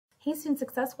Hey Student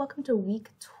Success, welcome to week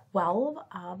 12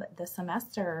 of the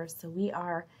semester. So we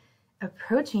are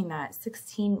approaching that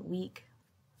 16-week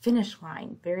finish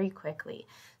line very quickly.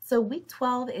 So week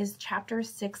 12 is chapter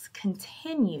 6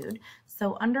 continued.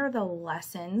 So under the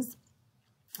lessons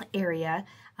area,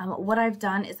 what I've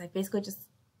done is I basically just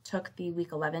took the week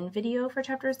 11 video for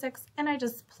chapter 6 and I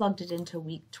just plugged it into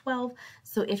week 12.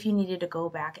 So if you needed to go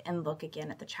back and look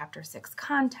again at the chapter 6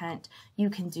 content,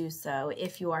 you can do so.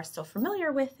 If you are still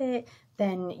familiar with it,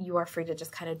 then you are free to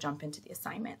just kind of jump into the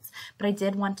assignments. But I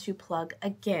did want to plug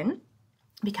again,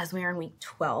 because we are in week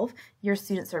 12, your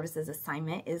student services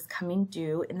assignment is coming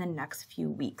due in the next few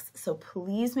weeks. So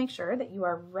please make sure that you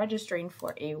are registering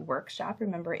for a workshop.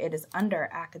 Remember, it is under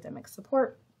academic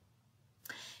support.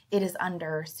 It is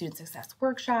under student success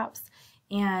workshops,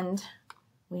 and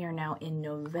we are now in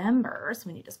November, so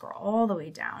we need to scroll all the way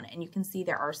down, and you can see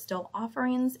there are still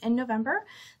offerings in November.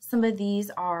 Some of these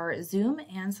are Zoom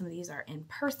and some of these are in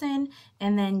person,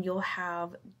 and then you'll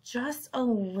have just a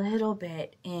little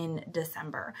bit in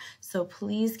December. So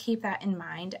please keep that in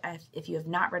mind if you have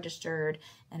not registered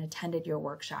and attended your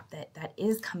workshop, that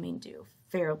is coming due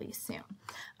fairly soon.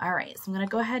 All right, so I'm going to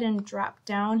go ahead and drop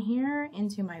down here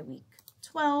into my week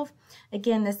 12.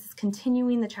 Again, this is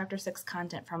continuing the chapter 6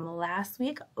 content from last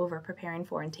week over preparing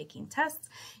for and taking tests.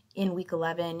 In week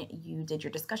 11, you did your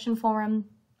discussion forum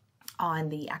on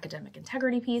the academic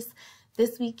integrity piece.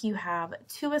 This week you have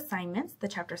 2 assignments, the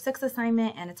chapter 6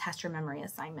 assignment and a test your memory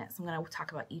assignment. So I'm going to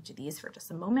talk about each of these for just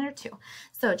a moment or two.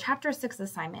 So chapter 6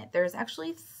 assignment, there's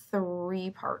actually 3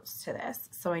 parts to this.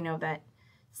 So I know that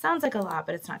sounds like a lot,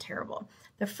 but it's not terrible.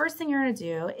 The first thing you're going to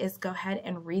do is go ahead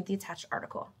and read the attached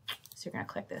article. So you're going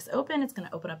to click this open. It's going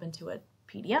to open up into a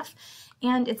PDF,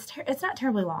 and it's not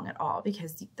terribly long at all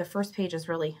because the first page is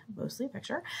really mostly a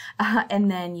picture,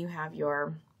 and then you have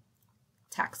your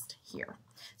text here.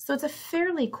 So it's a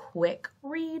fairly quick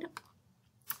read.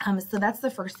 So that's the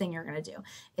first thing you're going to do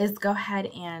is go ahead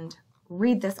and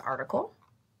read this article.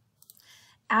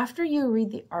 After you read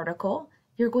the article,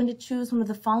 you're going to choose one of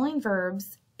the following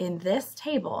verbs in this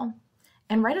table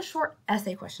and write a short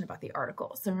essay question about the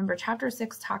article. So remember, chapter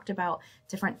 6 talked about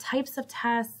different types of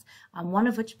tests, one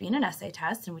of which being an essay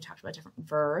test, and we talked about different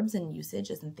verbs and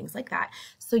usages and things like that.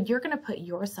 So you're going to put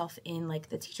yourself in like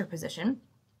the teacher position.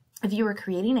 If you were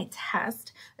creating a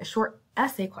test, a short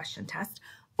essay question test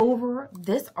over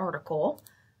this article,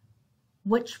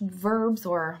 which verbs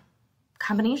or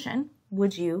combination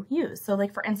would you use? So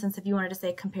like for instance, if you wanted to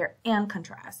say compare and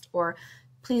contrast, or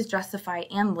please justify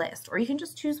and list, or you can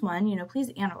just choose one, you know, please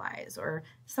analyze or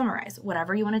summarize,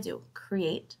 whatever you want to do.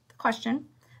 Create the question.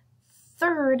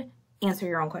 Third, answer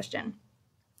your own question.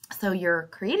 So you're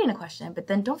creating a question, but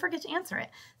then don't forget to answer it.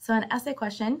 So an essay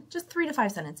question, just 3 to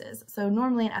 5 sentences. So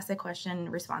normally an essay question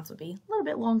response would be a little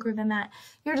bit longer than that.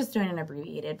 You're just doing an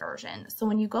abbreviated version. So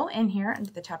when you go in here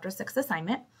into the chapter 6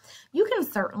 assignment, you can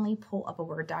certainly pull up a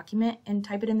Word document and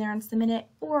type it in there and submit it,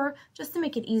 or just to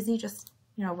make it easy, just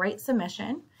write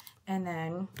submission and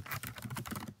then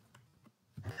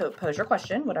pose your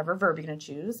question, whatever verb you're going to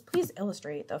choose. Please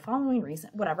illustrate the following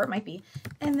reason, whatever it might be,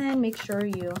 and then make sure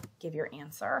you give your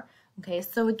answer. Okay,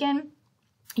 so again,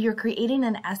 you're creating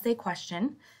an essay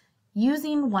question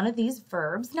using one of these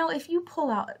verbs. Now, if you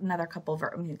pull out another couple of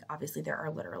verbs, I mean, obviously there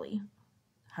are literally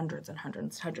hundreds and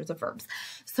hundreds of verbs.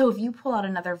 So if you pull out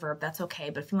another verb, that's okay.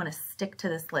 But if you want to stick to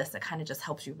this list, it kind of just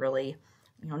helps you really,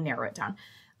 narrow it down.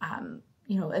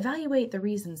 Evaluate the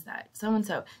reasons that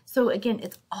so-and-so. So again,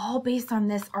 it's all based on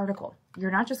this article.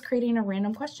 You're not just creating a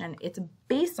random question. It's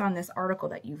based on this article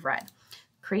that you've read.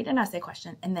 Create an essay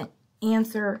question and then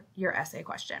answer your essay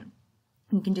question.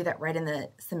 You can do that right in the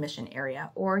submission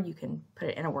area, or you can put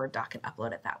it in a Word doc and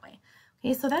upload it that way.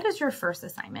 Okay, so that is your first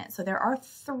assignment. So there are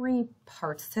 3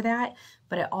 parts to that,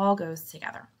 but it all goes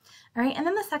together. All right, and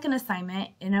then the second assignment,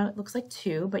 it looks like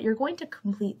 2, but you're going to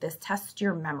complete this test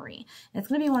your memory. And it's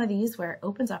going to be one of these where it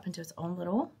opens up into its own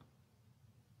little,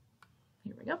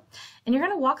 here we go. And you're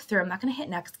going to walk through. I'm not going to hit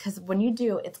next because when you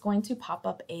do, it's going to pop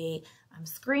up a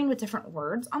screen with different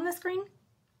words on the screen.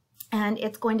 And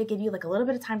it's going to give you like a little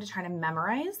bit of time to try to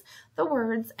memorize the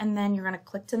words, and then you're going to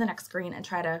click to the next screen and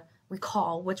try to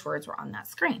recall which words were on that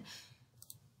screen.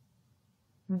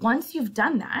 Once you've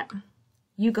done that,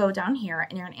 you go down here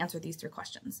and you're going to answer these 3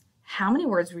 questions. How many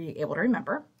words were you able to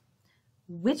remember?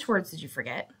 Which words did you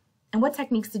forget? And what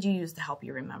techniques did you use to help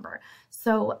you remember?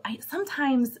 So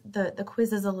sometimes the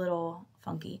quiz is a little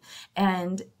funky.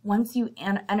 And once you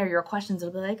enter your questions,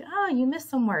 it'll be like, oh, you missed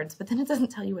some words, but then it doesn't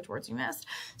tell you which words you missed.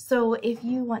 So if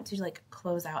you want to like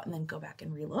close out and then go back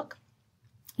and relook,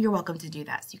 you're welcome to do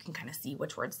that so you can kind of see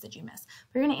which words did you miss.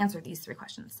 But you're going to answer these 3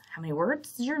 questions. How many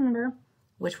words did you remember?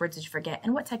 Which words did you forget?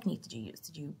 And what technique did you use?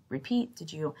 Did you repeat?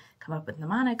 Did you come up with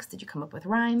mnemonics? Did you come up with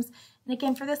rhymes? And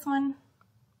again, for this one,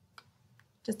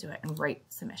 just do it and write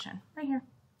submission right here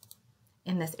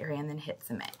in this area and then hit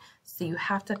submit. So you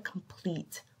have to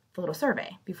complete the little survey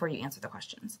before you answer the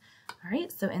questions. All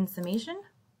right, so in summation,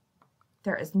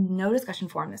 there is no discussion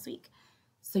forum this week.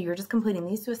 So you're just completing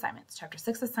these 2 assignments, Chapter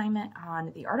 6 assignment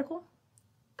on the article,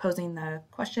 posing the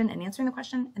question and answering the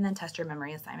question, and then test your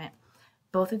memory assignment.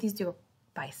 Both of these due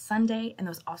by Sunday, and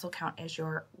those also count as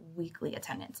your weekly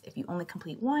attendance. If you only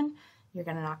complete one, you're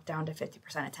going to knock down to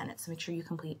 50% attendance. So make sure you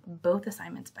complete both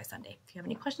assignments by Sunday. If you have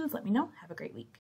any questions, let me know. Have a great week.